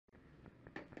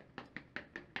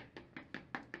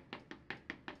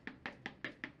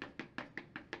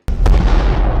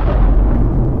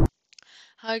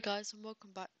Hi guys, and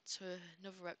welcome back to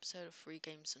another episode of Free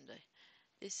Game Sunday.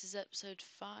 This is episode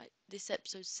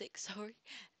 6, sorry,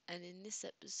 and in this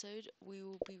episode we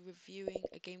will be reviewing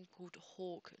a game called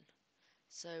Hawken.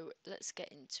 So let's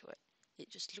get into it. It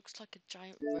just looks like a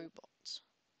giant robot.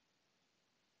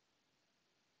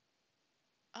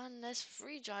 And there's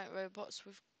 3 giant robots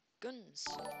with guns.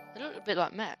 They look a bit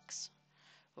like mechs.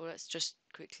 Well, let's just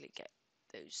quickly get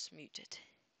those muted.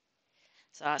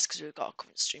 So that's because we've got a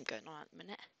current stream going on at the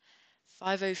minute.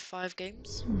 505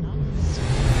 games now.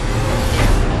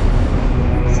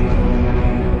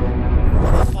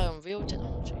 By Unreal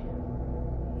technology.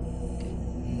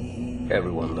 Okay.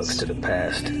 Everyone looks to the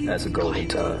past as the golden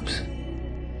times,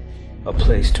 a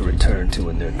place to return to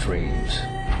in their dreams.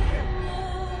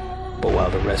 But while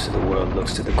the rest of the world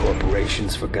looks to the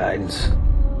corporations for guidance,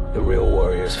 the real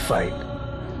warriors fight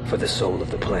for the soul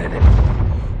of the planet.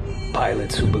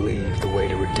 Pilots who believe the way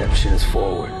to redemption is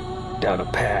forward, down a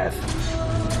path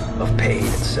of pain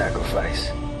and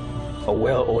sacrifice. A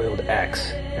well-oiled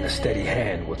axe and a steady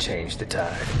hand will change the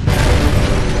tide.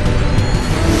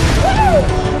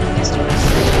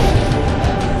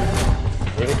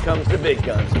 Here comes the big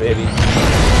guns, baby.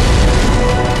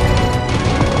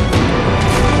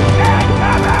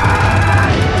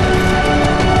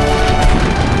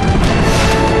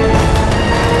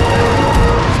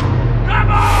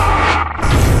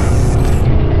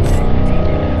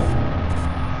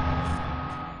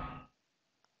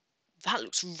 That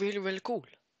looks really cool.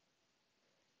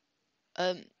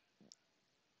 That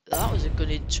was a good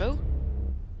intro.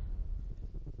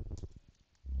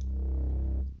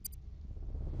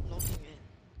 Logging in.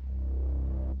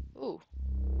 Ooh.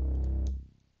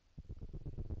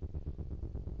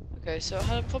 Okay, so I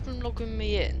had a problem logging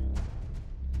me in,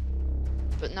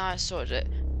 but now I sorted it.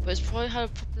 But it's probably had a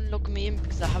problem logging me in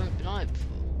because I haven't been on it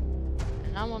before.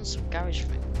 And now I'm on some garage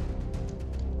thing.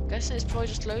 I'm guessing it's probably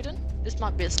just loading. This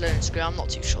might be a loading screen, I'm not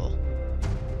too sure.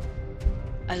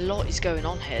 A lot is going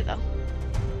on here though.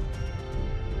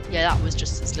 Yeah, that was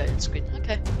just a loading screen.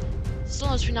 Okay. As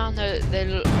long as we now know that they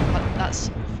look like that's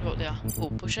what they are.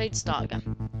 Oh, push A to start again.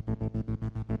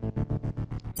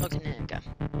 Logging in again.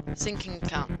 Syncing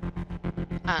account.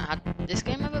 I haven't had this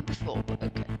game ever before, but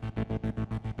okay.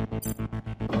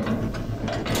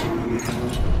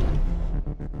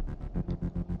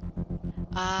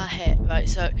 Here, right,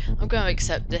 so I'm going to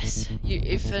accept this.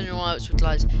 If anyone else would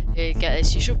like to get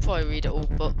this, you should probably read it all,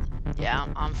 but yeah,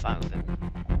 I'm fine with it.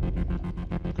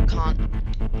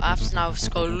 I have to now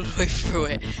scroll all the way through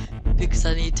it, because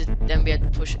I need to then be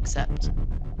able to push accept.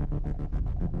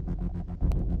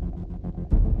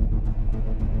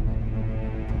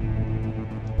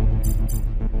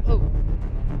 Oh.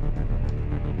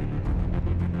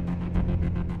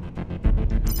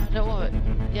 I don't want it.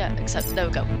 Yeah, accept, there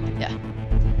we go, yeah.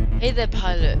 Hey there,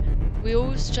 pilot. We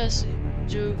all suggest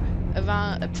do a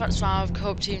practice round of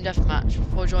co-op team deathmatch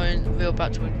before joining the real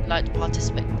battle. Would like to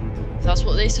participate. If that's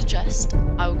what they suggest,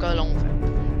 I will go along with it.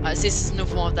 Alright, so this is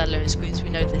another one of their loading screens. We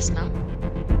know this now.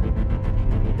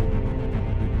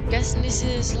 I'm guessing this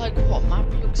is like what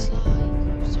map looks like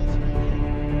or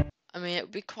something. I mean, it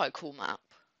would be quite a cool map.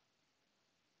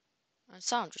 And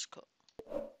sound just cut.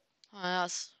 Oh,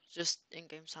 that's just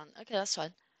in-game sound. Okay, that's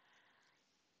fine.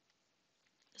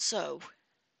 So,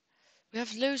 we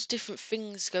have loads of different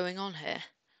things going on here.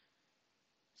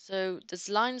 So, there's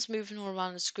lines moving all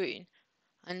around the screen,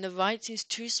 and the writing is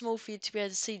too small for you to be able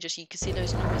to see, just so you can see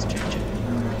those numbers changing.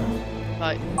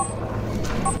 Right.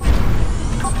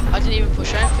 I didn't even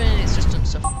push anything, it's just done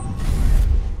stuff.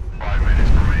 5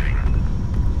 minutes remaining.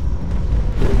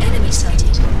 Enemy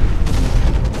sighted.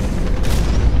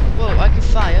 Whoa, I can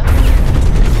fire.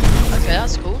 Okay,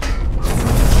 that's cool.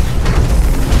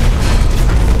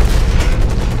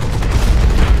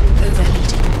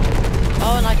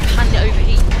 Oh, and I can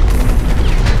overheat.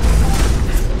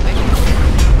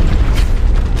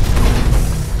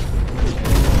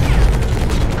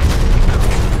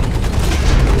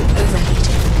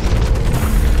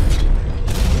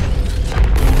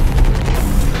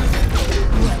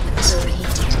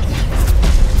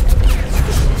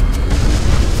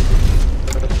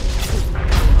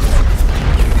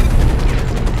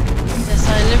 Yes, I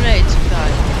eliminated some guy.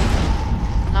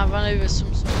 And I ran over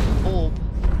some sort of orb.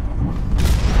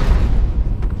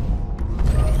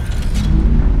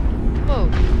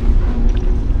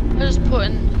 I just put a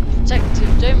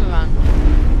protective dome around.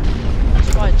 That's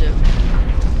what I do.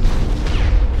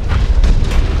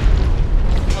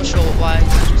 Not sure why. I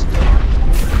just do it.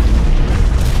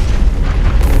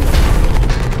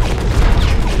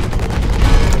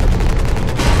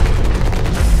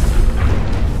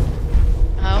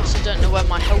 I also don't know where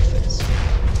my health is.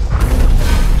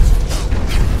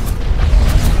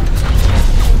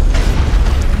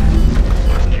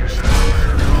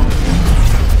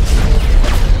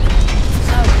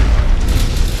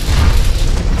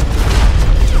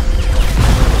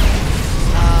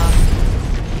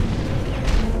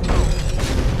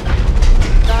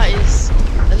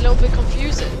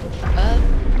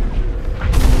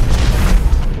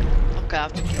 I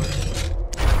have to kill it.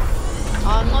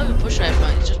 I'm not even pushing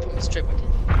everyone, it's just put me straight back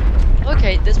in.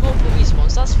 Okay, there's more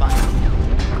respawns, that's fine.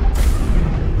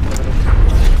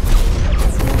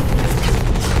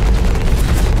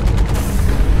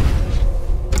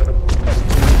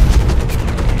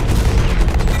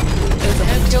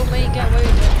 Don't kill me, get away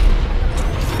with it.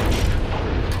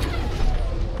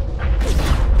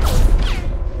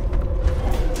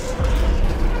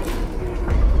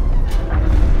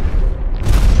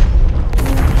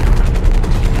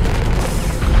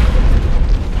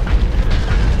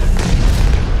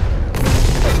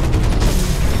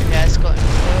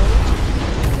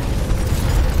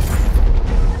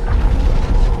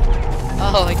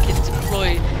 Oh, I can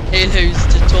deploy halos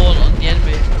to taunt on the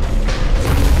enemy.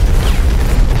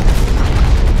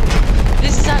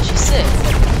 This is actually sick.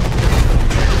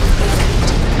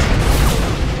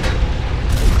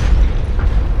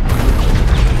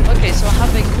 Okay, so I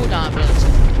have a cooldown ability.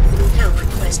 Help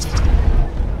requested.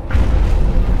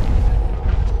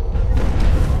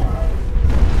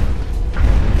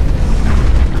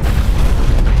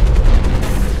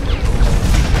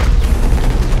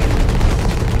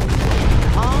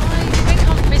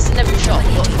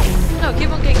 No, keep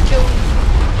on getting killed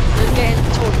and getting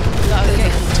told without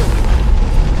getting killed.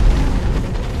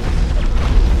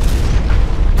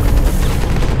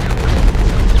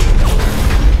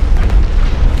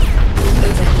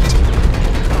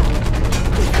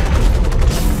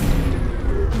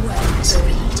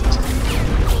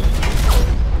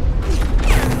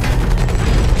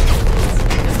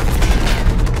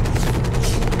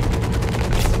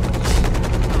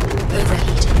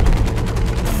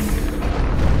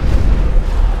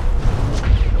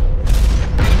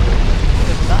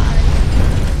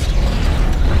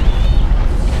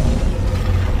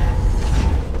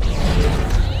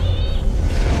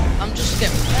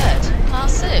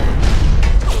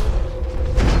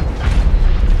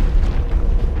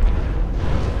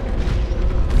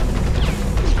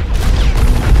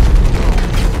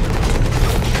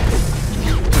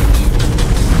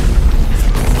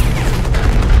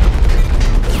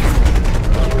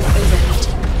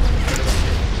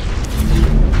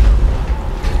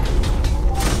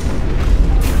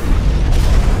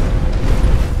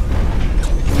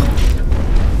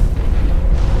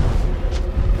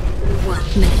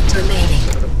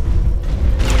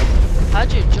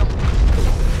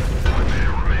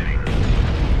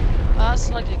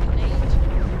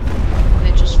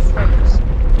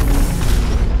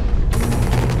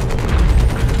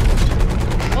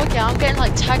 I'm getting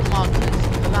like tag markers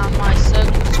around my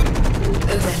circles.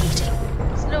 Overheating.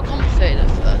 It's a little complicated at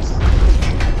first.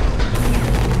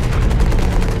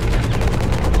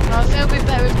 I think it would be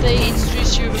better if they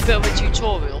introduce you with a bit of a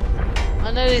tutorial.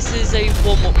 I know this is a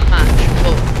warm-up match,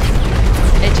 but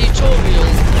a tutorial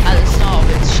at the start of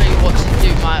it to show you what to do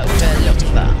might be a little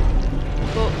bit better.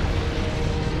 But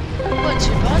it wasn't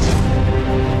too bad.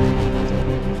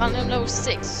 Found them level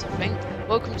 6, I think.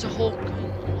 Welcome to Hawken.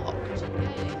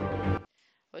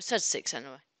 Well, it said 6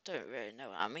 anyway. Don't really know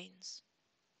what that means.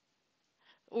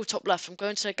 Oh, top left. I'm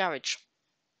going to the garage.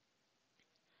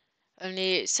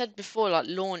 Only it said before like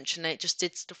launch and it just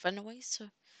did stuff anyway, so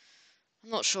I'm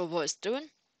not sure what it's doing.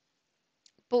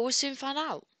 But we'll soon find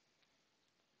out.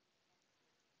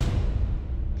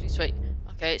 Please wait.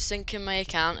 Okay, it's syncing my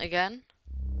account again.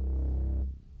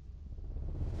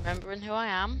 Remembering who I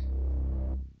am.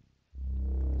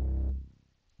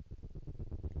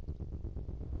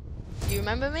 Do you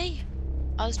remember me?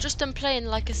 I was just done playing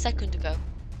like a second ago.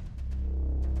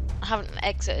 I haven't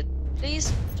exited.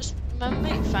 Please, just remember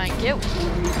me. Thank you.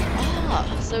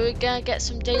 Ah, so we're gonna get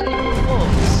some daily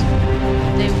rewards.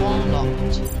 Day 1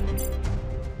 locked.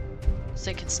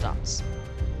 Syncing stats.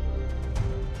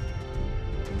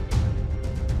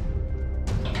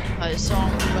 Right, so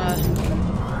I'm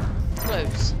gonna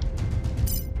close.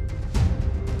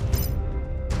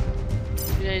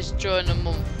 2 days during a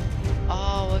month.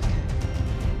 Oh, okay.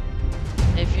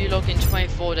 If you log in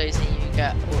 24 days, then you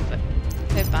get all of it.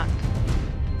 Okay, back.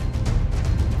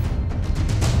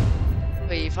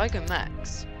 Wait, if I go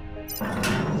mechs, does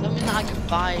that mean that I can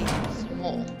buy some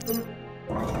more?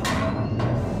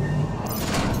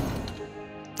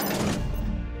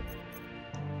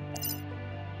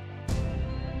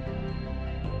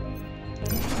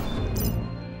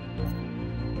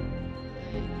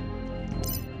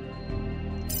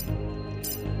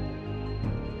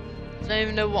 I don't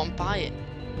even know what I'm buying.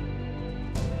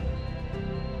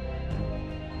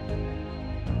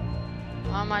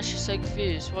 I'm actually so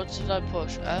confused. What did I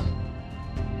push?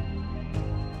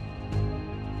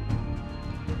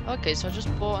 Okay, so I just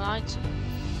bought an item.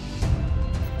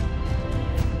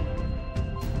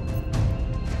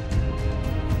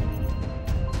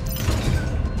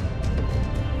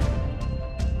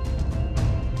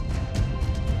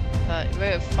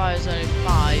 fire is only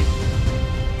 5,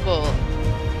 but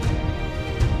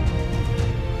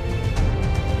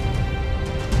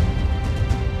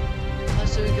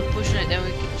so we can push it, then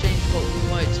we can change what we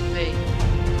want it to be.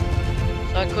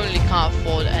 So I currently can't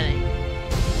afford any.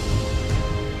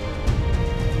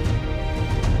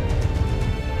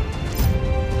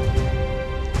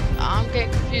 I'm getting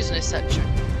confused in this section.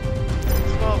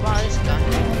 What about this guy?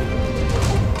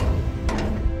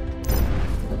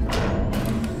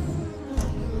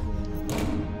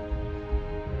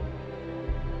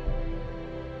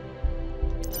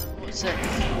 What's it?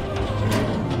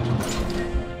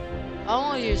 I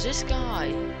want to use this guy.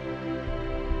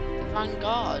 The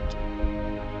Vanguard.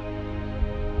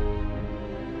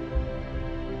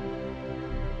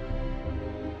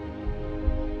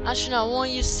 Actually, no, I want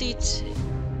to use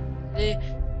the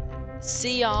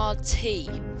CRT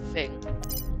thing.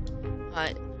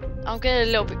 Right, I'm getting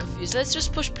a little bit confused. Let's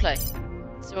just push play.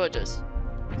 See what it does.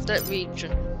 Select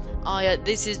region. Oh yeah,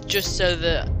 this is just so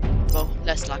that, well,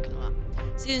 less like that.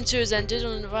 Season 2 has ended.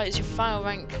 On the right is your final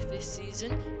rank this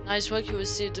season. Nice work, you will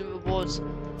receive the rewards.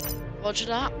 Roger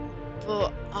that,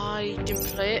 but I didn't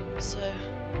play it, so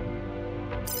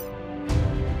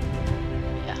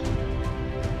yeah.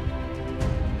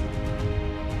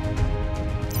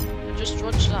 Just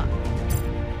watch that.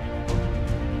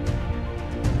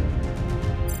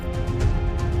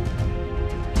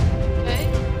 Okay.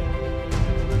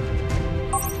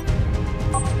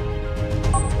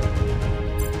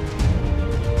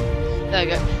 There we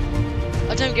go.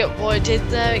 I don't get what I did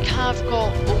there. It kind of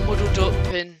got all muddled up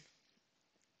and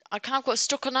I kind of got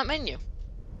stuck on that menu.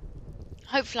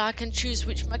 Hopefully I can choose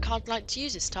which mech I'd like to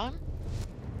use this time.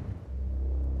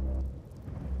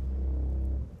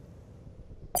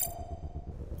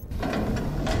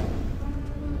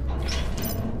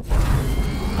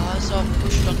 So I've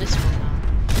pushed on this one now.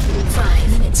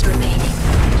 5 minutes remaining.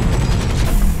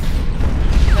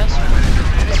 First one.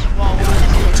 This one.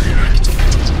 Ability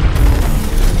activated.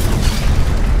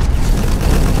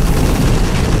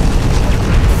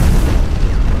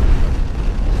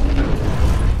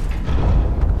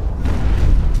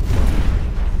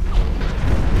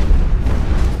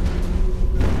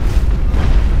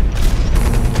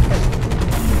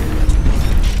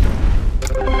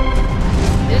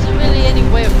 There isn't really any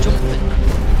way of jumping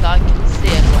that I can see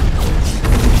anyone.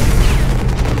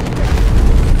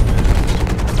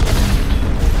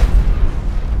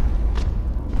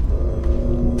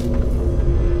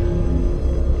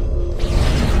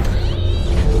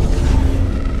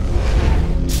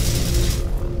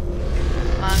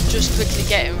 I'm just quickly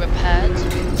getting repaired.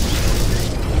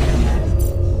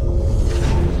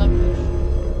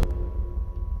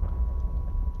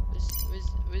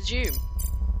 Resume.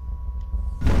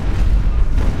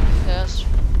 Yes.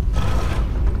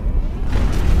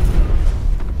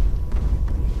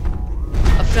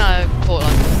 I think I caught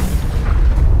like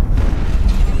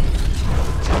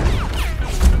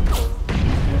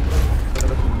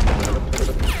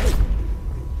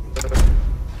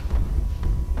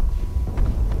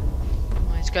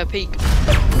let's go peek.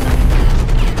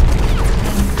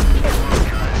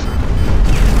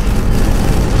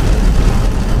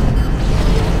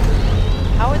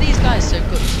 How are these guys so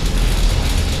good?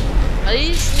 I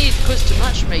just need custom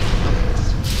matchmaking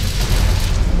numbers.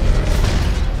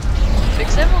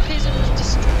 Because everyone keeps on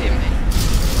just destroying me.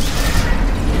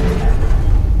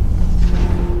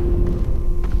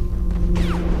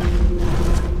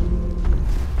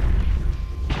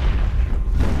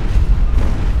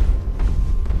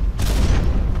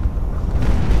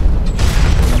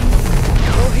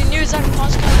 Well, he knew exactly what I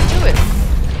was going to do it.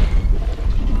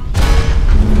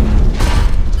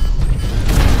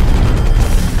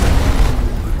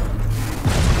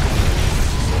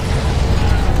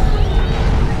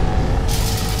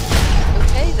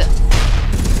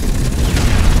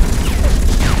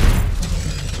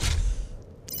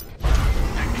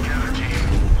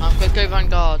 Go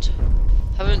Vanguard.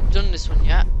 Haven't done this one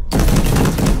yet.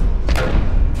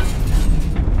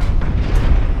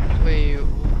 Wait.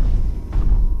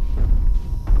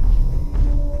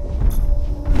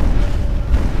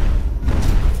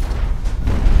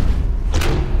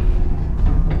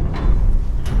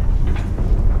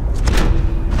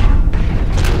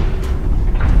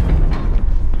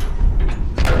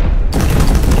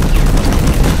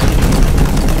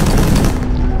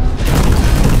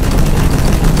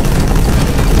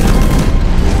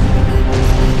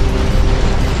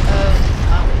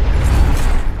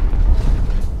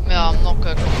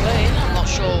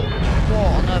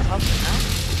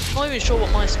 Sure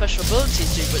what my special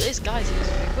abilities do, but this guy seems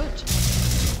to be good.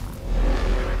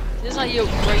 It's like you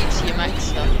upgrade to your mech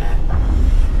stuff.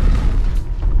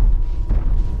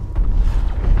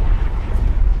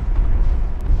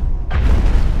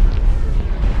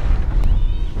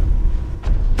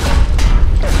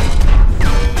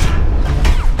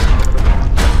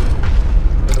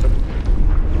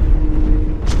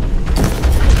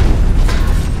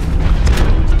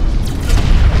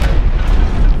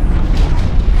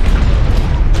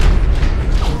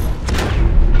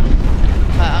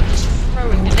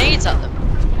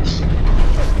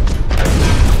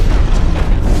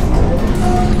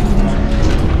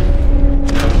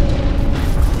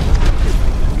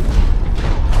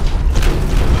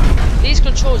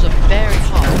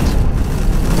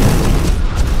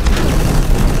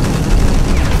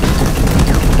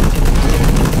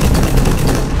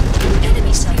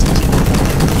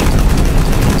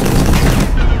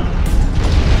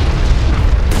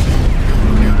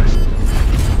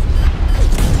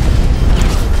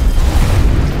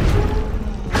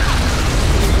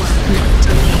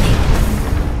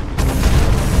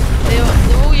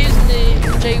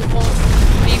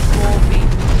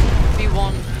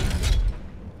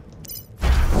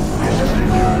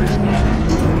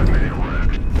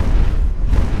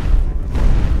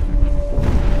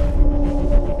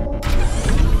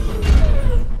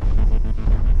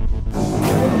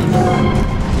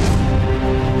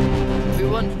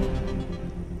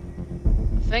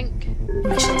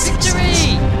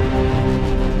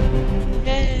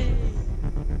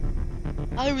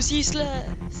 was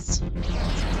useless.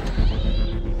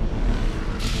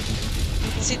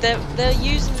 See, they're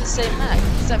using the same mech,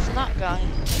 except for that guy.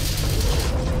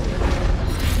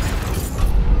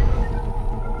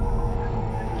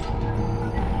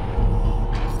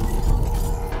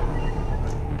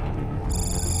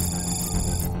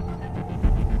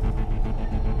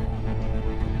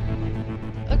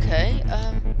 Okay,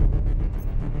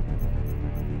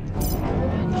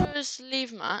 just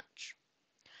leave match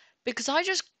because I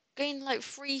just gained like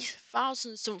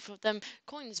 3,000 something of them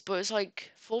coins, but it's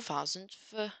like 4,000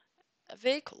 for a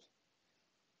vehicle.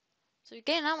 So you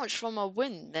gain that much from a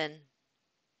win, then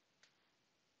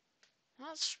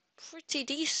that's pretty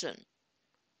decent.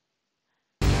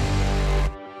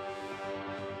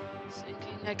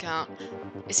 Syncing account.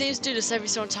 It seems to do this every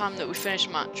single time that we finish a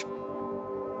match,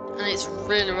 and it's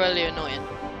really, really annoying.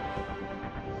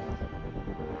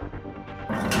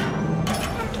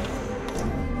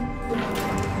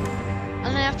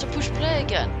 And I have to push play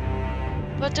again.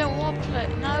 But I don't want to play.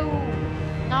 No.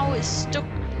 Now it's stuck.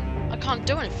 I can't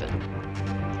do anything.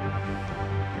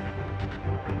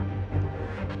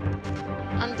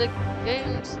 And the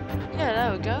game's... Yeah,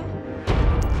 there we go.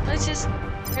 This is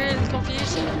really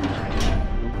confusing.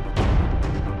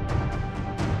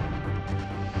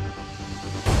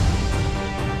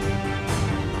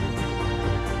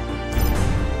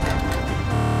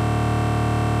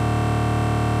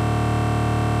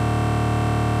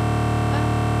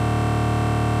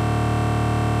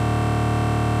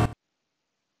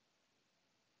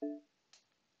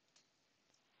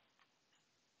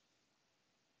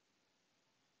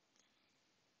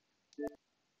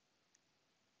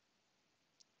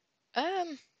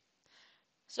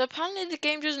 So apparently the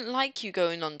game doesn't like you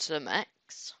going onto the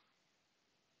mechs.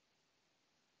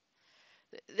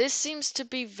 This seems to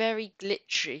be very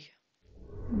glitchy.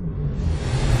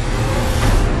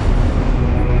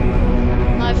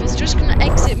 Now if it's just gonna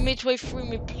exit midway through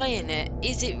me playing it,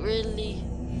 is it really?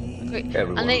 Okay.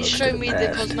 And they show me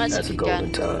the cosmetic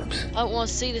again. Times. I don't want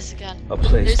to see this again. A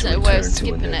place There's to a way of return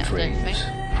to in skipping their it, I don't think. dreams.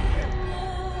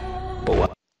 But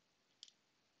what?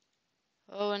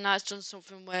 Oh, and now it's done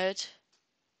something weird.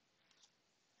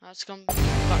 Now it's gone back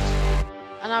to...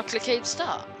 And now click here to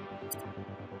start.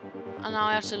 And now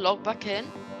I have to log back in.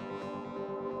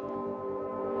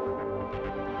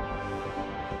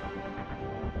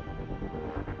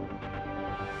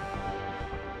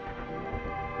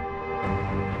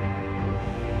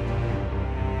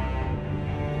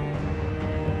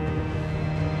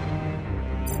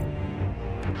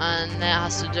 And it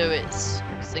has to do its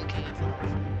thinking of that.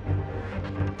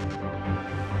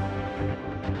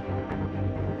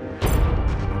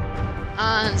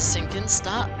 And syncing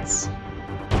stats.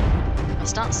 My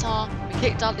stats are, we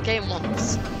kicked out the game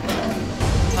once.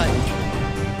 Like,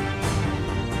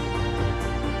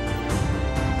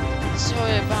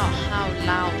 sorry about how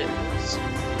loud it was.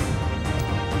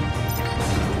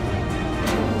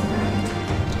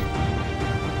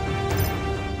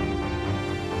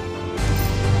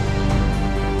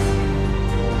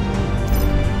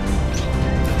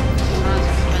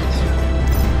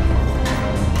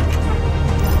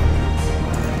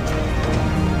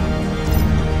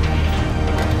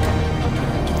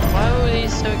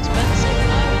 So expensive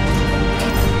now.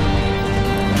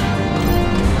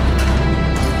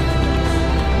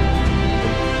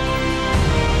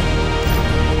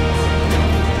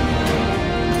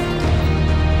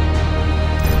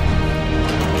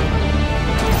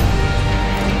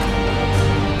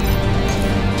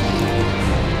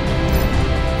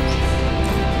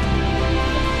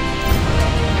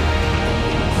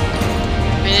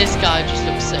 I mean, this guy just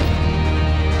looks sick.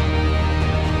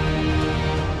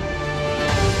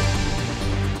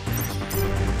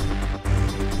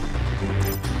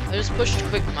 I just pushed a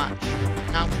quick match.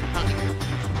 Now apparently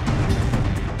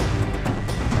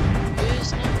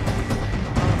who's now?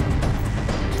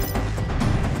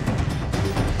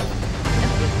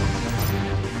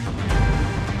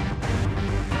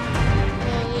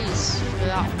 Please for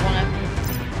that one episode.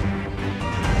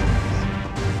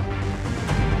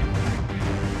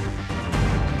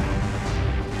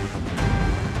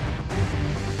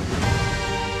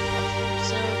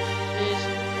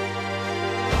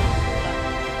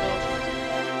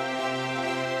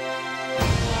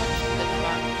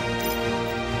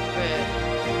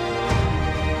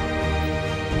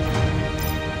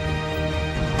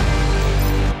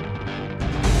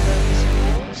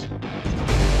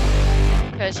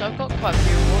 Okay, so I've got quite a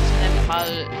few rewards and then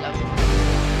pilot level.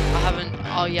 I haven't.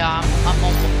 Oh yeah, I'm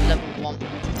on level 1.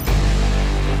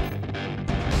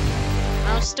 And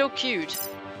I'm still queued.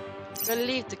 I'm gonna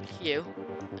leave the queue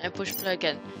and push play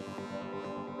again.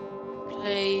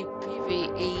 play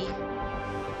PvE.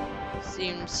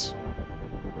 Seems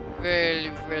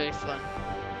really, really fun.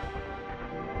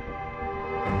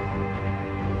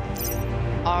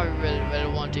 I really,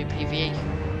 really want to do PvE.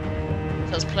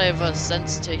 So let's play versus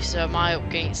entity. So am I up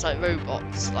against like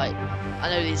robots? Like, I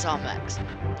know these are mechs,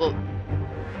 but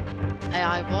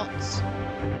AI bots.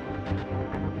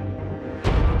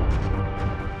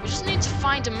 We just need to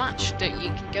find a match that you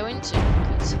can go into.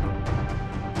 Because...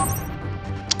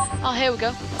 oh, here we go.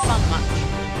 I found a match.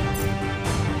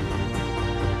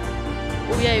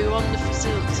 Oh yeah, we're on the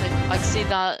facility. I can see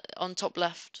that on top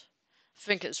left. I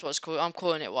think it's what's called. I'm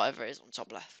calling it whatever it is on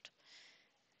top left.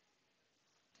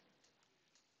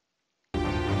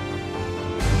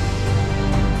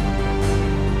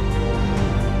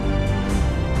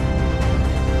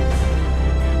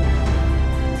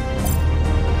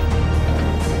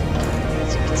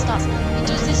 He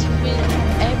does this with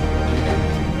everything.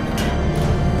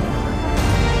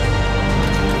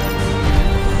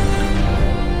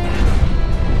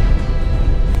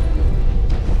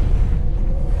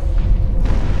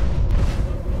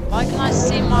 Why can I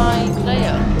see my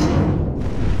player?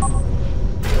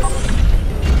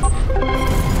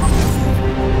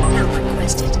 Help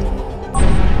requested.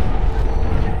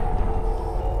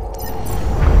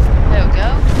 There we go.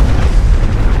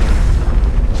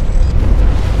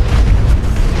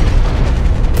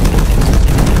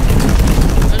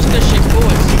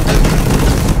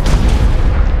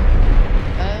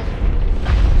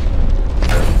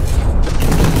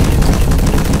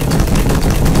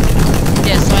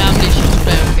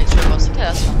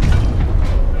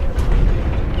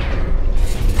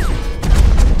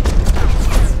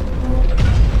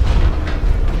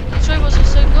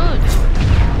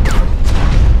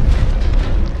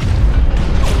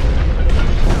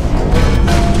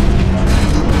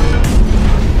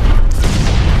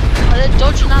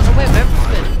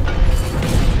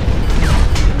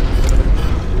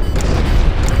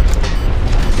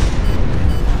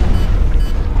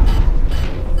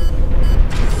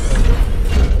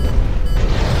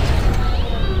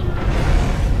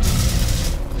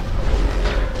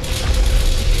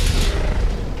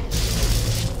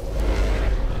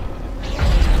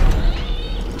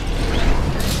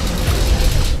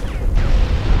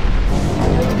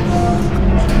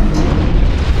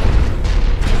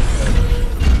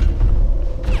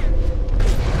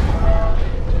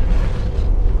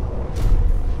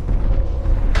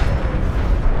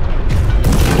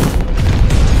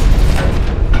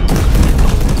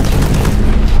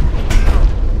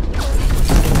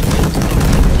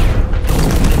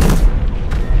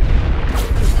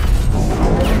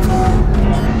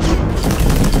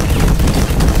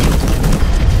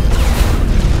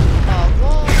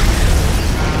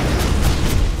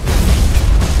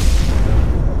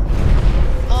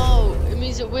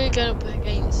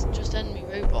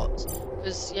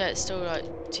 Yeah, it's still like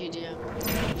TDM.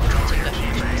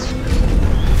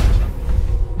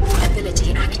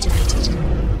 Ability activated.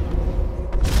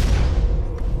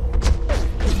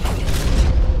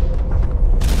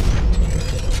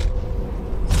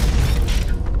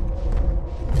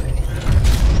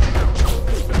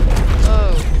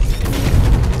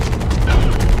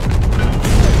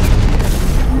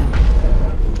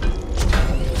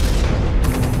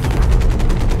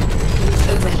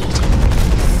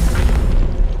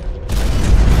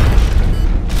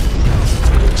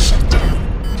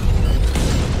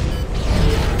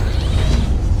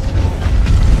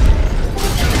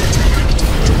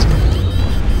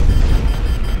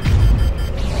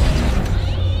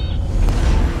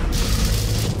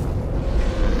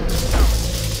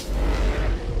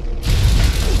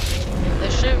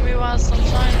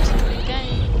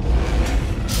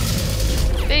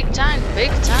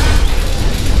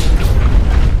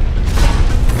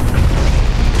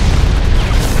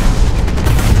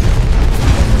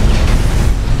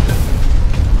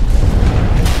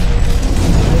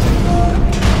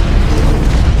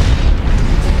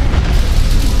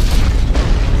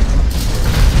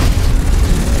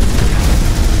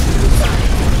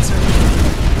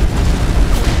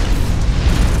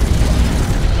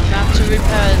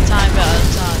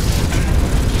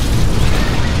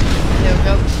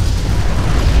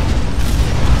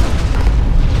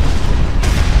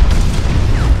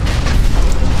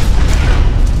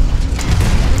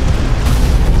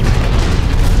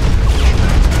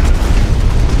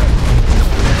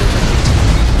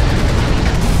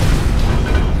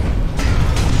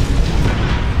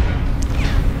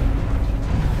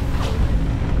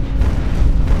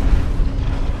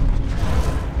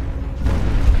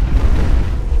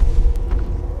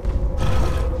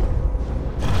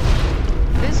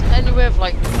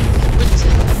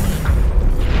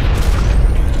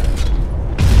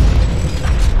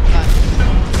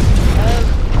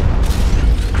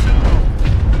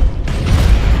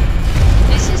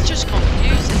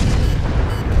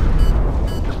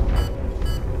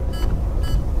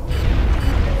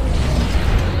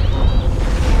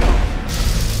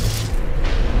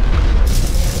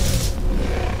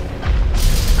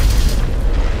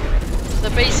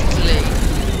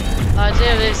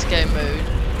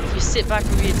 back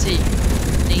with your team,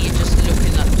 and then you're just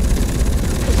looking at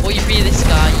them. Or you be this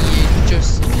guy, you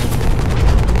just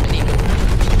leave him.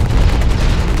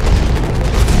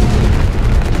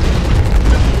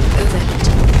 Overhead.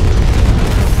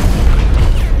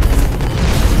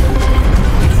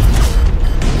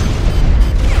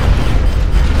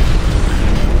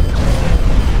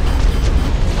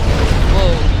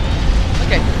 Whoa.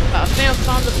 Okay, I think I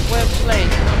found a way of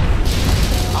playing.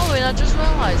 Oh, and I just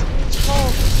realised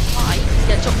top right,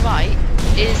 yeah, top right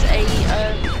is a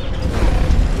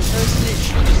there's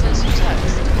literally just some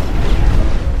text.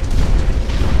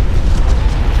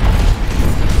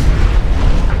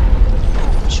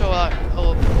 I'm sure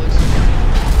oh it was.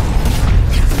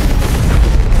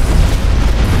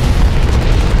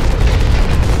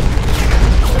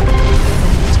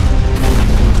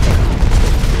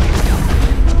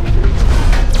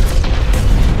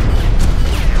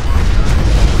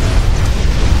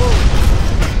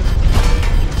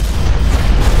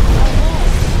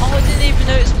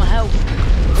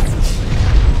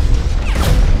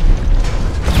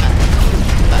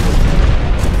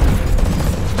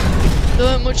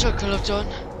 Much I could have done.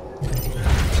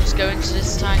 Just go into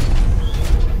this tank.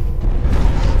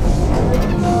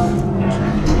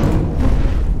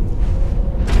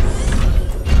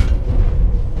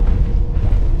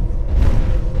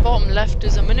 Bottom left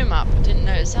is a minimap. I didn't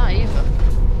notice that either.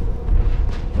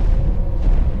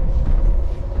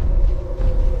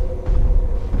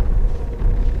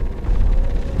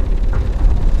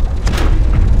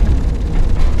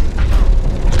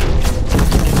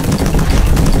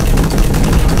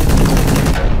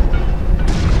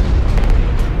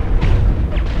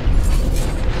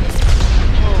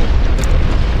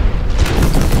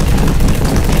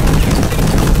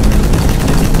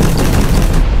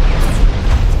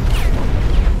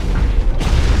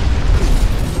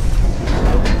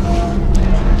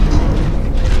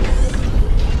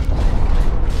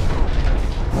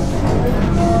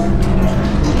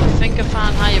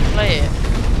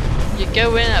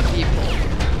 Go in at people.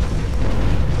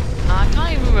 I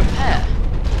can't even repair.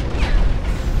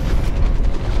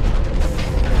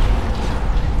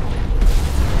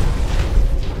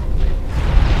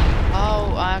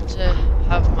 Oh, I have to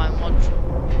have my module.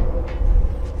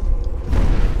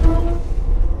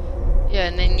 Yeah,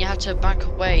 and then you have to back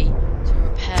away to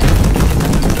repair.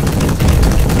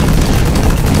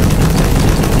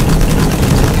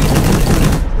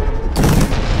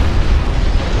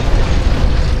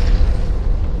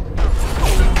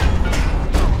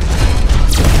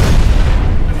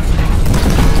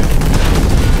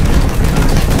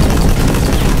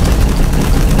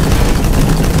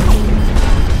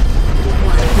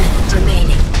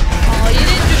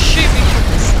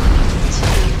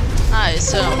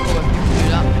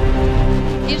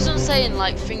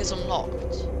 Like things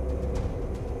unlocked.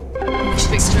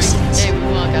 Victory. There we go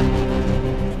again.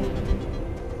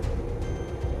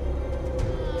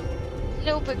 A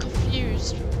little bit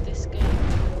confused with this game.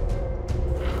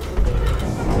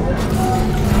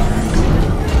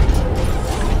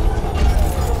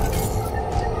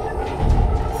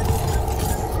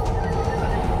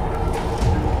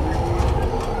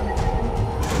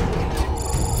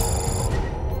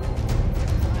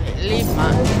 Right, leave,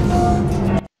 man.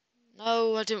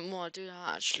 No, I didn't want to do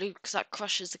that actually, because that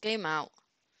crashes the game out.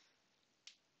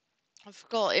 I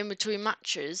forgot in between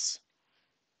matches,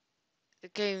 the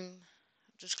game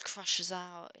just crashes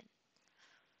out.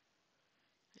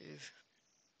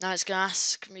 Now it's going to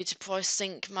ask me to probably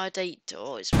sync my data,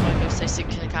 or it's probably going to say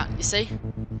sync an account, you see?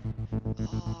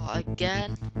 Oh,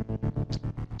 again.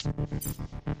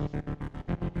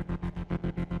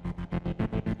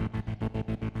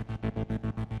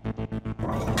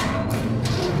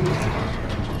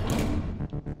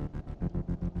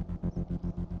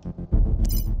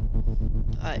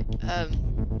 Right,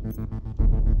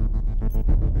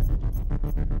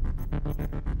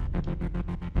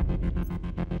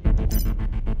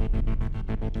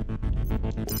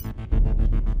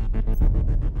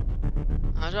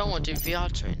 I don't want to do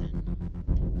VR training.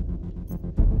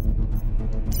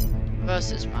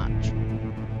 Versus match.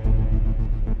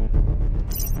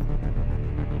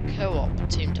 Co-op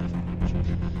team deathmatch.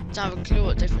 Don't have a clue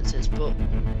what difference is, but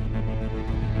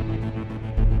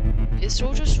it's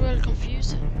all just really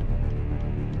confusing.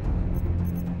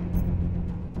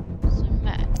 So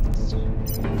mechs.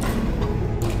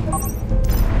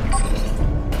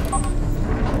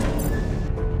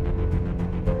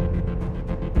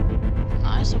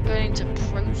 Nice, I'm going to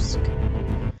Prosk.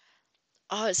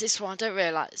 Oh, it's this one. I don't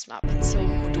really like this map. It's so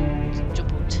muddled,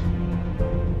 jumbled.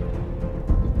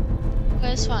 Okay,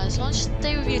 it's fine. As long as you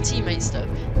stay with your teammates though.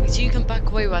 Because you can back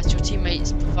away whilst your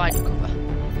teammates provide cover.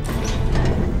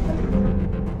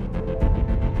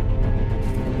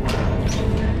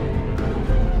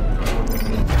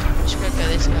 Just go get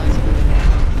this guy.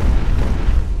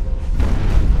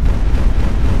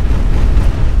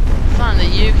 Finally,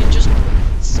 you can just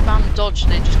spam dodge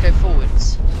and then just go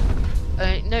forwards.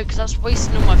 No, because that's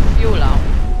wasting all my fuel out.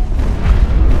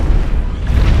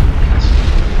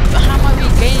 But how am I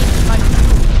regaining my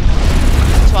fuel?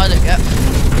 That's what I don't get.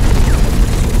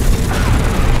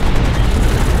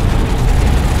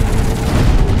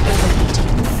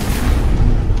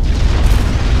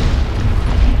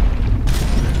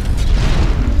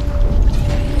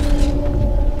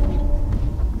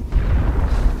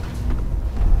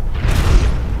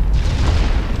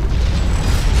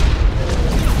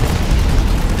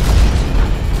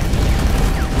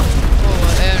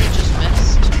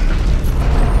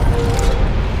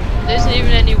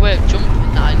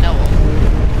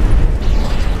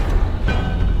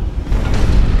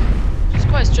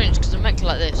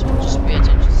 Like this, we'll just be able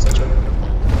to just jump.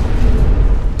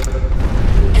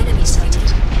 Enemy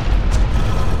sighted.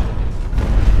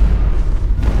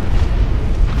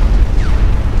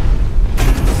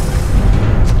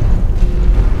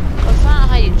 I found out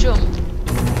how you jump.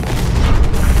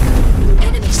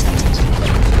 Enemy sighted.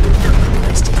 Help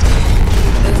requested.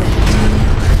 Overhead.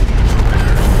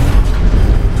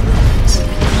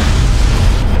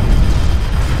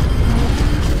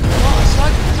 What? It's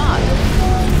like that.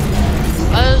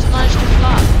 I just managed to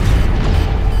fly.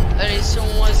 Only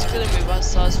someone was killing me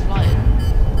whilst I was flying.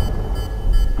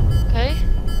 Okay,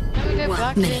 let me go 1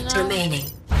 back here minute now. remaining.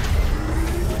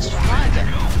 Let's fly again.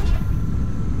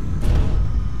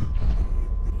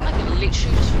 I can literally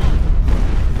just fly.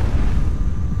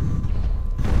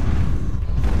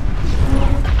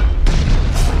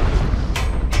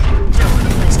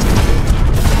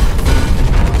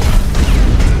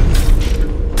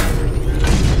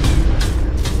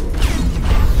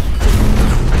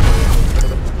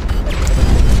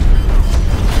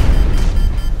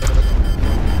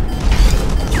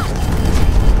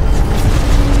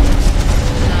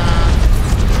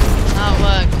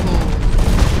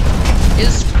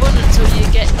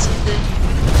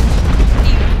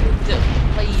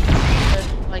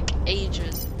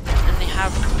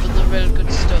 Help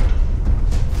requested.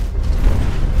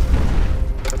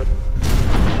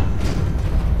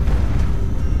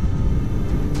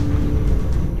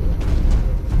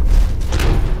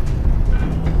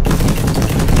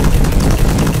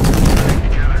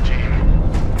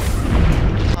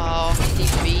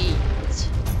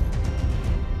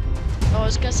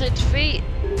 Defeat?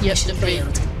 Yep, Mission defeat.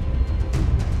 failed.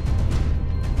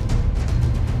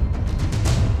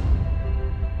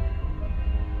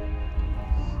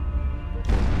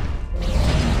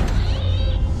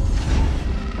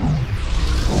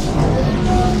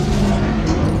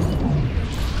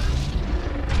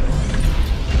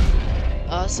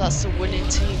 Us, that's the winning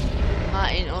team.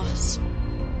 That ain't us.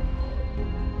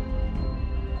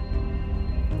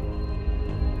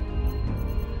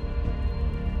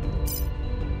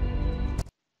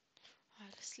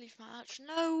 Let's leave my match.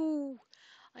 No!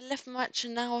 I left my match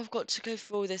and now I've got to go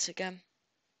through all this again.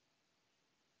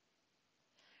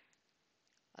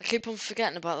 I keep on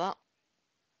forgetting about that.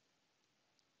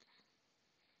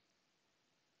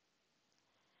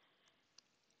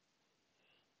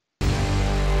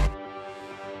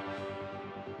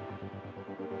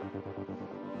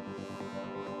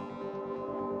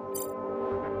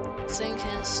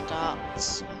 Sinking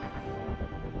starts.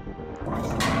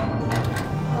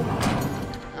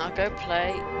 Now go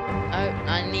play. Oh,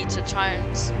 I need to try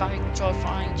and spam control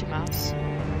find your mouse.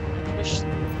 And push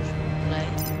play.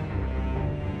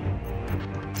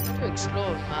 To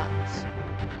explore maps.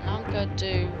 Now I'm gonna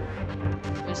do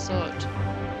resort. I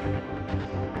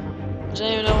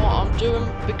don't even know what I'm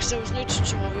doing because there was no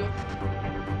tutorial.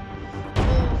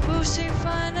 Oh, we'll soon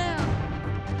find out.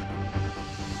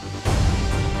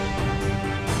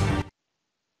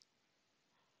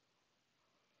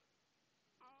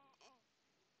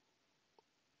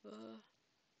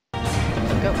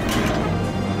 Go.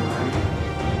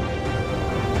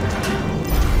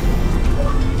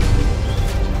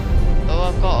 Oh,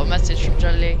 I've got a message from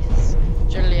Jelliace.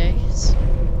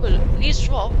 Well, these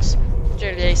rocks,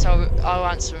 Jelliace, I'll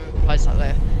answer and replies that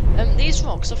later. These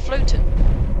rocks are floating.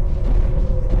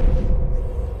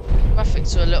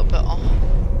 Graphics are a little bit off.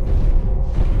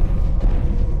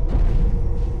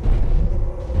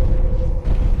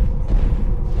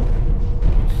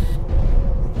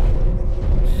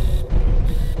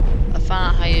 I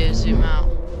found out how you zoom out.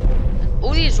 And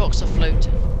all these rocks are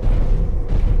floating.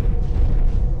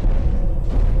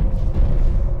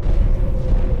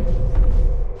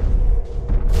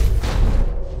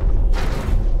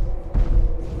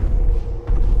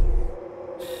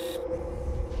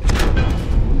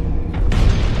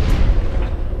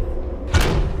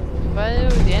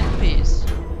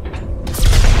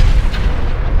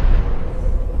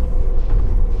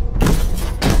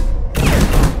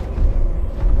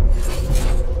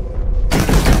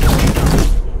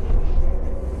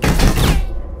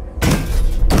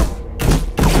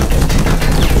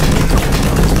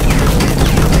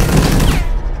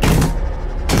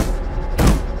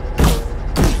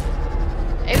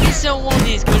 single one of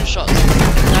these gunshots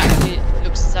exactly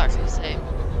looks exactly the same.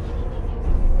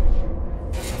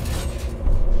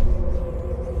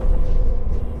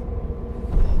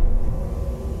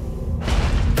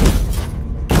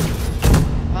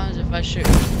 What happens if I shoot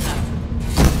him now?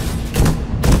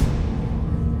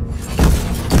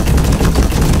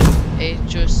 It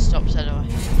just stops anyway.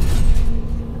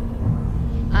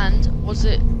 And what's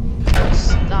that?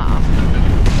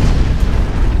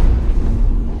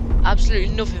 Absolutely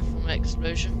nothing from an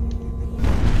explosion.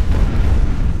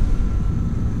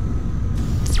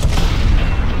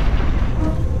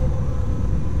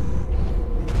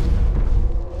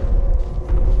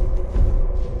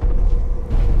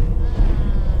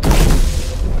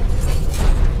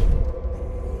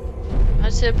 I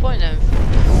see a point then.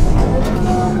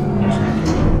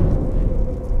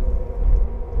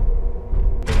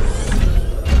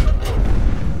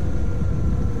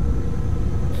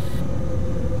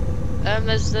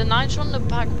 There's the nitro on the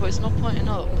back, but it's not pointing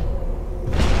up.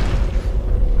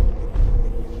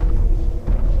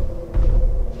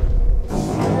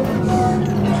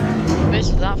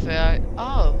 Basically that thing,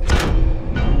 oh.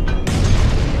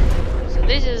 So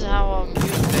this is how I'm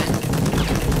moving.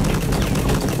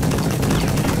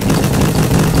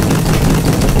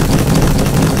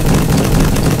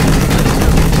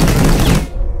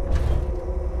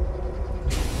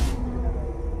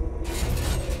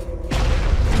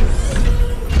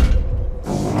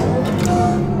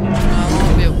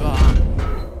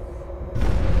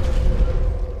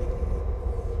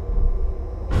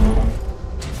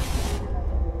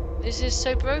 This is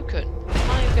so broken. I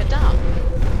can't even get down.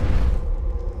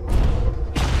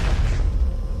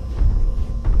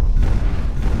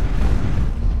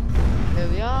 Here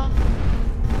we are.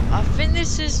 I think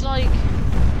this is like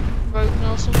broken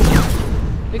or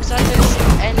something because I don't see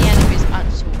any enemies at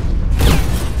all.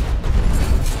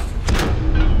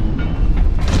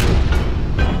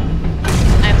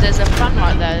 And if there's a fan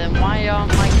right there, then why are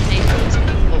my cables up?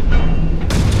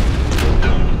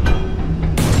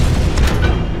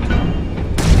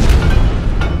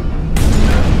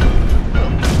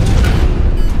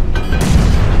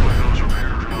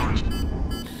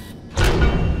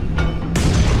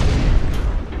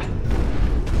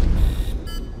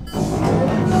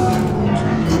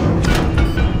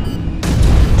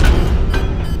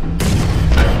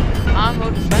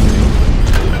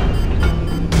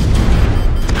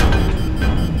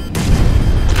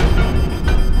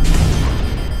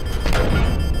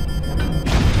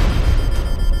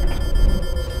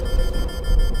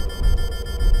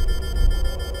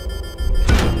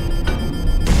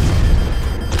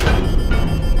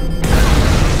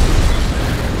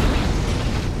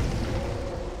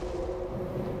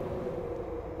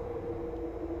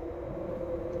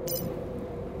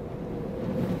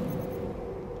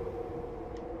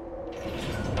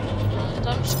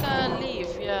 I'm just gonna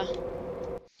leave, yeah.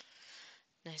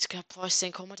 Now it's gonna price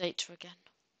sync on my data again.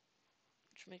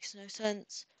 Which makes no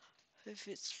sense if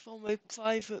it's from a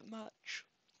private match.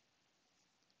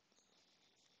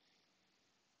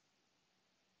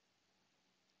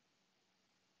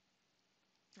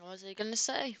 What was he gonna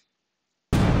say?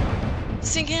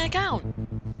 Syncing account!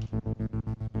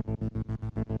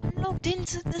 I'm logged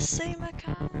into the same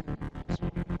account.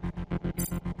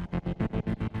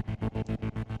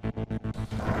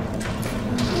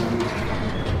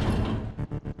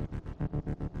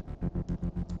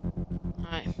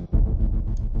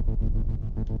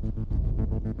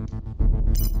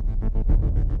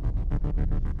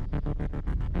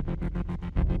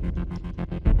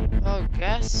 Oh,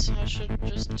 guess I should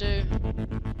just do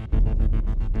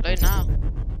play now.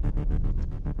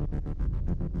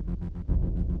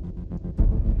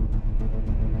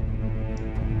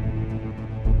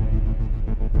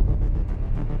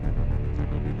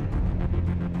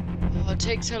 Oh, it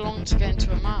takes so long to get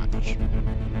into a match.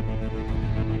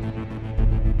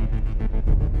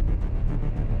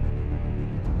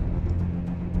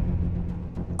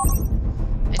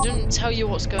 It doesn't tell you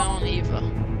what's going on either.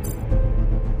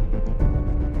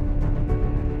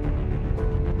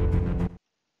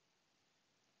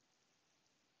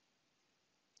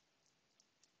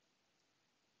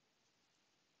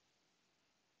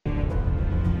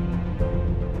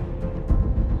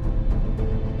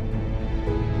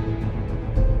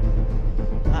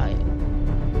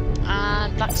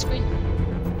 Black screen.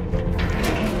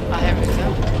 Ah, here we go.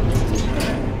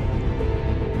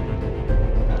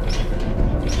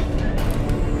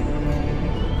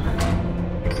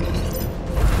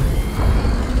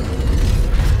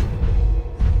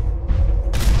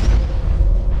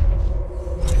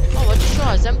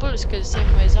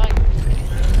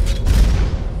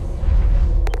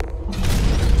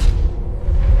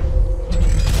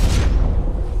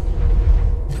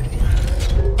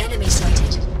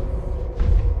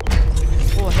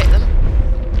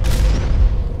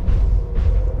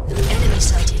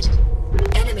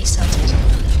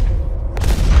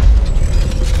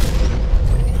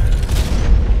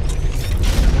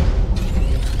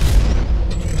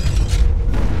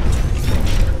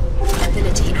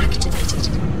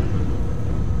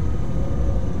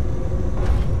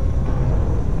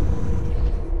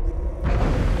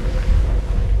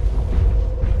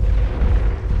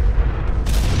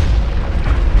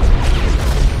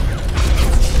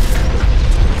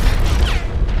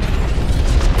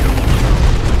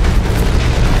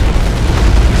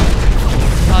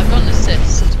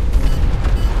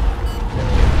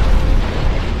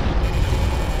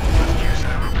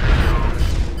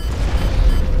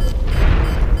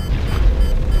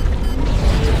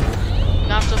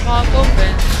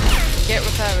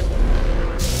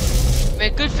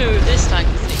 mean, a good thing with this tank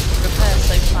is it can repair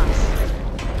so fast.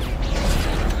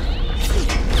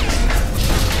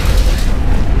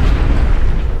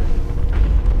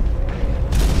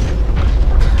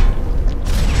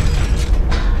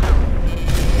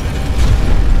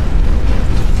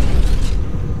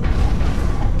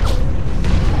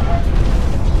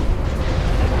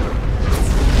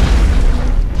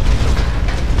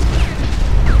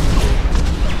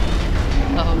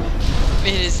 Me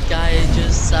and this guy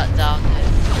just sat down there.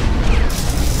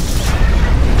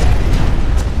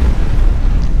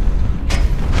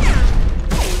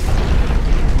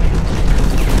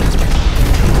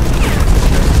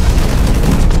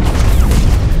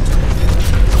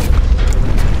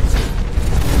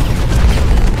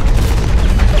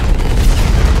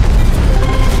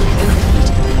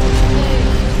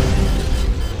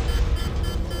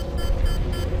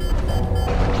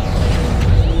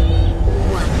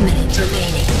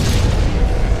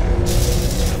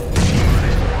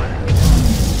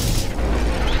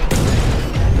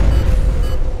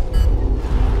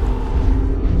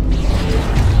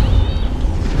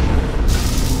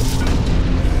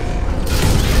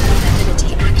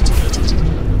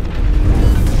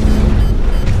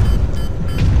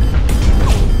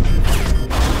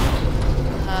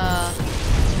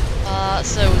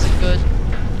 So was it good?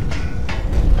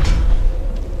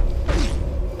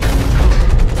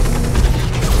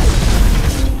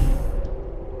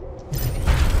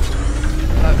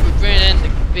 Right, we're bringing in the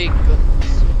big guns.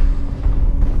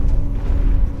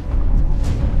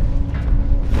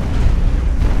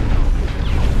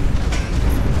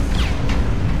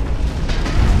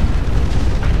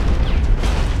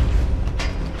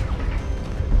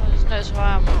 I just noticed where I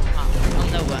am on the map. I'm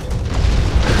nowhere.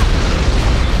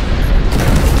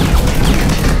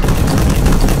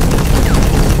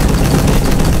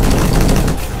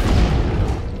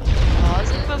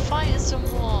 Fighting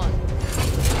someone.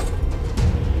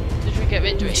 Did we get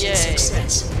into it? Yeah.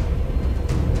 Success.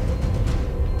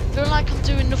 I feel like I'm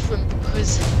doing nothing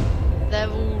because they're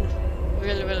all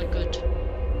really, really good.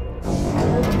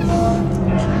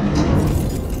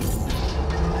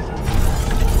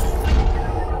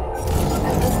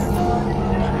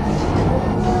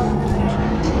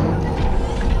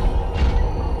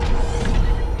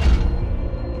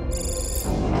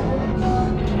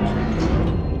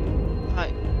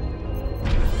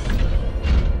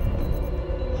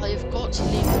 To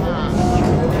leave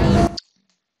match.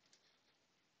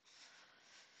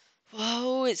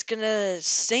 Whoa, it's gonna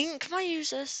sync my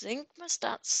users, sync my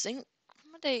stats, sync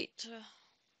my data.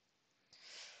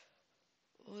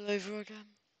 All over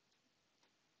again.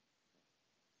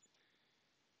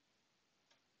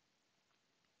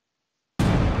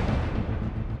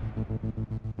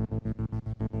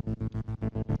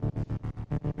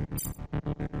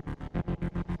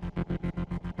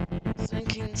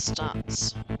 Syncing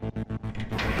stats.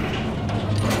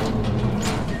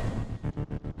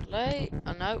 Play,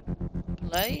 no,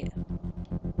 play,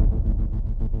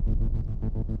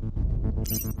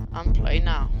 and play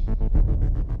now.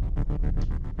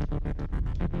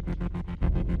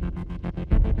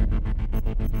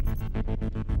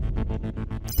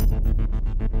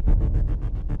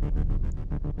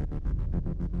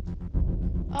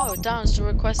 Oh, down to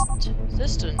request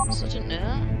assistance. I didn't know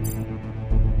that.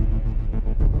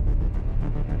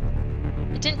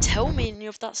 It didn't tell me any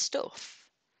of that stuff.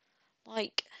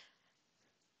 Like,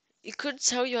 it could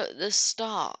tell you at the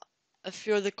start a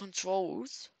few of the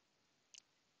controls.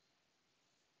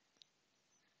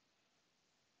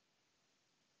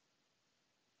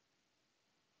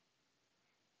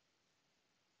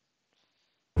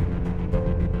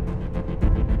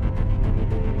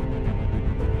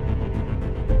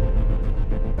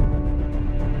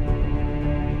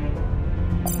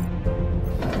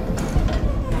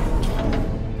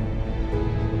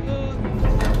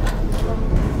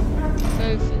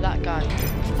 Go for that guy.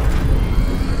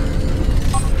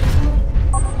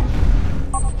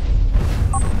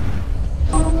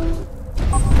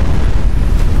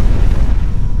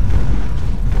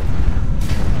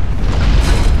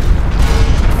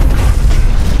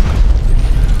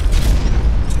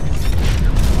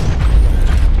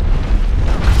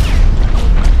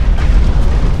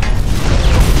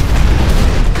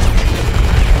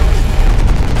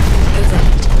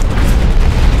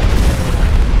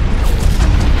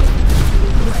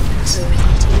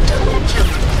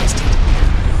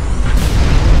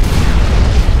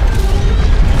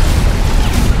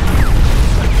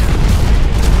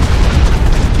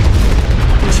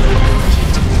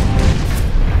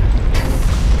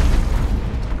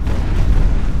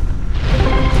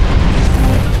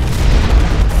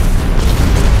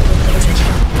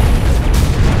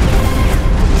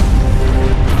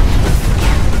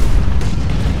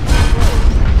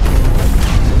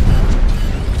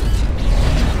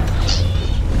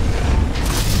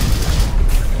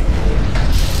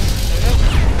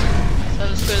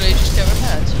 just really just get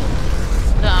repaired?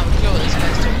 I don't have a clue what this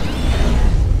guy's doing.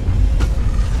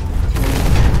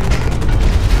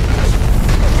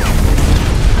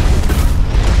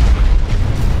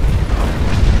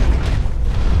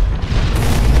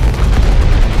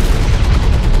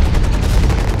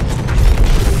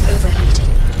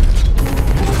 Overheating.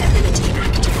 Ability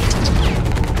activated.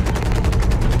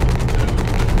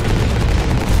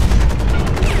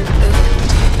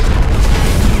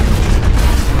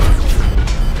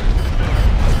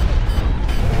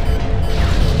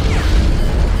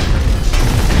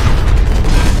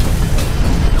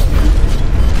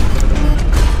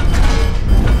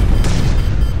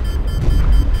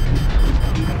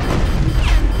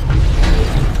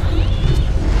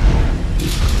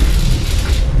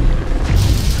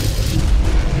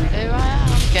 Here I am,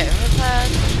 getting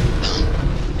repaired.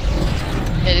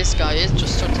 Yeah, this guy is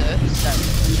just stood here, so.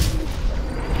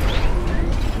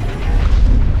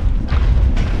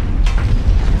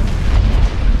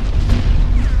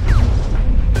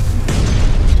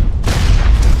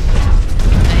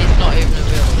 And he's not even a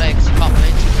real player, 'cause he can't play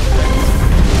into real players.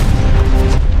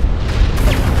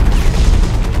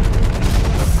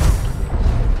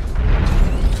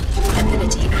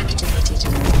 Ability activated.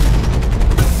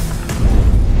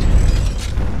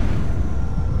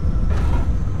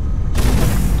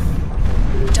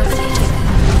 Dominating.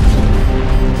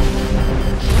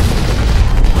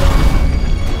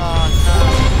 Oh no.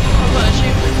 I've got an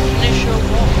achievement. Initial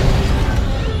what?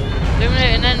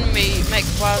 Eliminate an enemy, make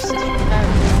whilst it's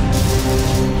repairing.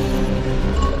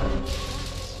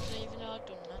 Didn't even know I'd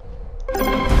done that.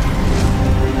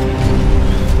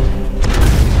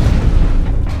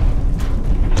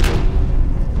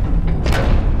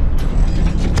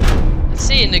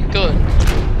 Seeing the gun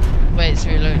where it's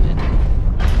reloaded.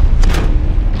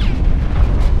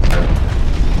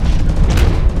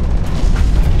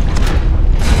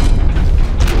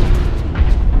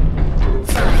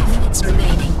 5 hits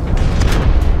remaining.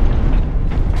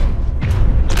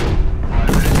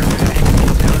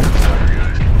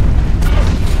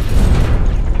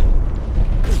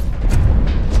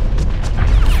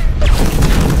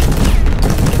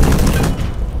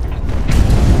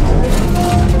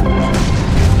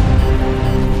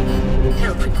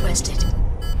 Help requested.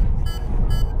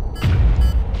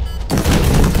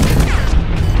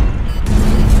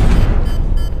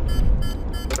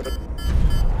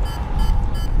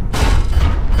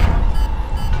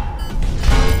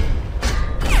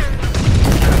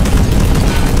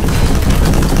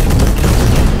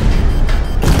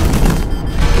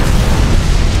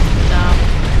 Damn.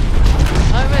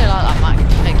 I don't really like that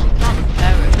mech. You can't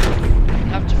repair it.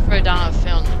 You have to throw down a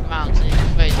thing on the ground so you can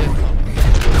really do it properly.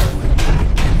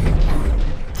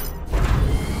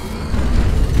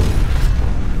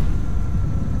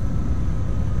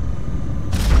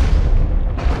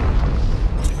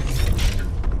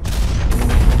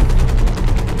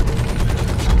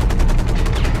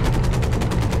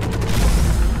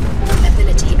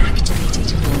 Ability activated.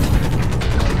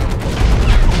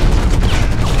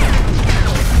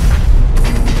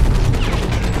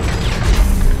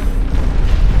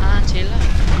 And he left.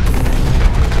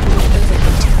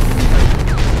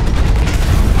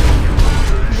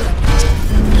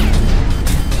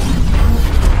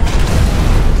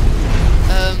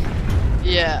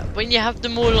 Yeah, when you have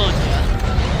them all on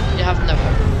you have no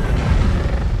hope.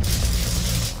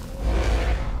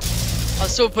 I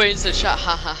saw putting into the chat,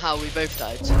 ha ha ha, we both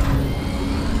died.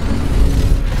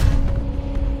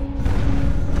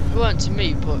 It weren't to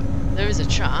me, but there is a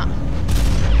chat.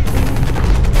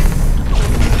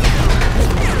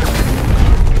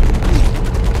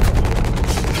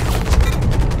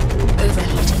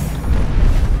 Overheating.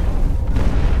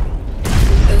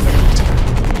 Overheating.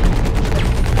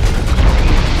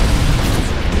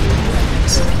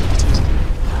 Weapons overheated.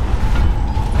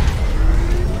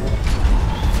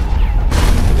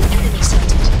 Enemy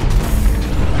sighted.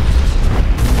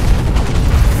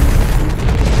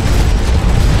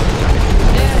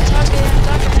 Yeah, target.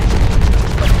 Weapons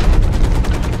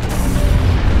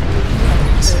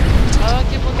overheated. Oh, I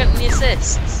keep on getting the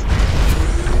assists.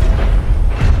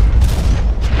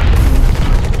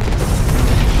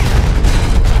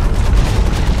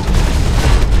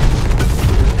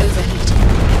 Overheating.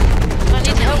 I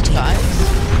need help, guys.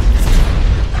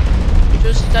 You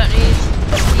just don't need it.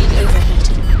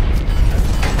 Overheating.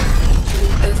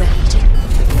 Overheating.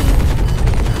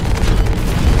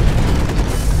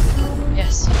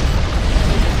 Yes.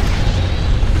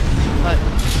 Right.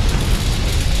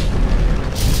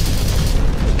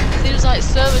 Seems like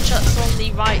server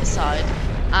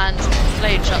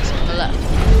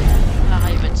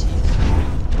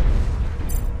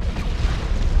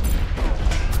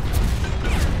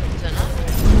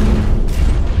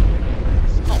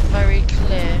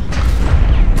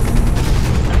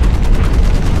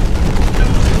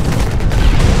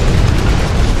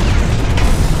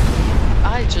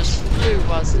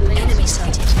stars. Laser. Enemy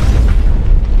sighted.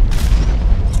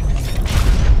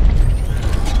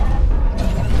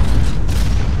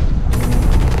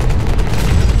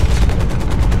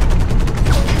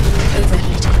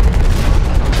 Overheated.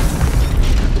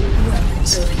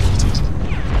 Weapons overheated.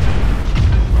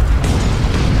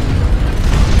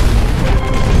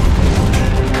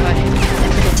 Okay.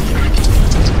 Ability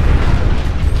activated.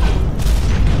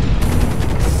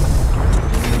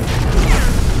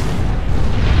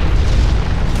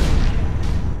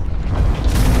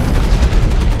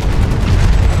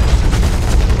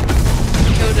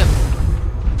 Killed him.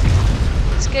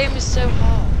 This game is so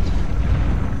hard.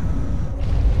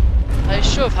 I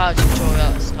should have had a tutorial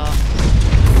at the start.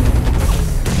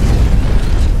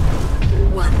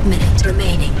 1 minute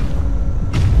remaining. 5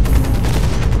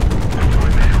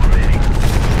 minutes remaining.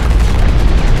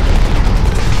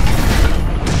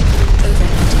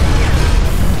 Overheated.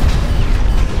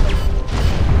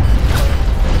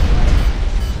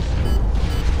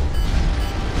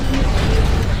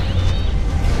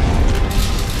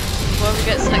 Whoever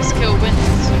gets the next kill wins.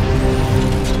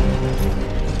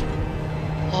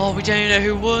 Oh, we don't even know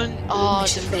who won. Oh,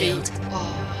 Mission defeat. failed.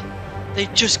 Oh, they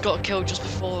just got killed just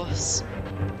before us.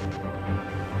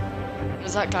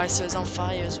 There's that guy, so he's on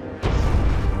fire as well.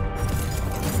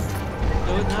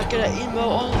 No, not gonna emote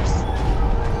on us.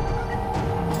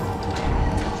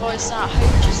 Voice that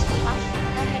hope just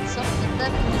half their heads off and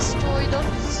then destroyed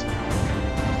us.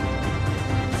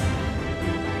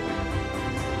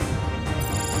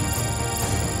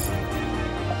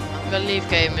 I'm gonna leave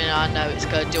gaming. I know it's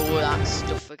gonna do all that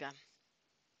stuff again.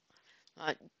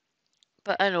 Right,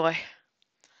 but anyway,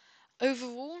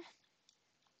 overall,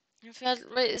 if I had to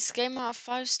rate this game out of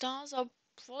 5 stars, I'll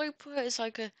probably put it as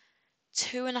like a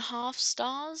 2.5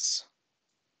 stars.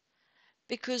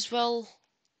 Because, well,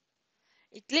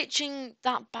 it glitching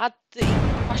that bad that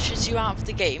it crashes you out of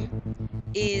the game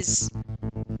is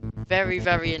very,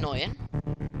 very annoying.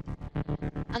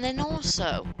 And then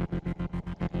also,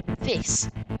 this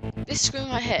screen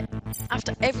right here,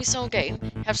 after every single game,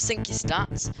 you have to sync your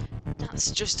stats.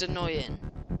 That's just annoying.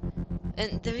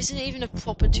 And there isn't even a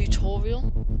proper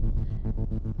tutorial.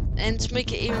 And to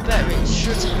make it even better, it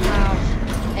should have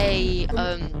a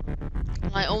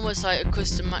like almost like a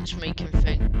custom matchmaking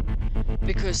thing.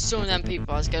 Because some of them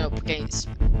people I was going up against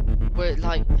were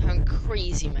like having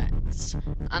crazy mechs,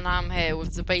 and I'm here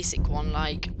with the basic one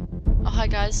like, oh hi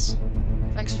guys,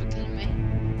 thanks for killing me.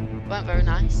 Weren't very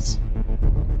nice.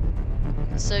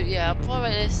 So yeah, I'll probably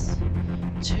rate this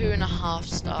 2.5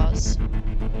 stars.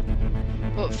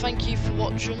 But thank you for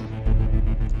watching,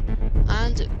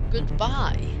 and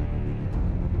goodbye.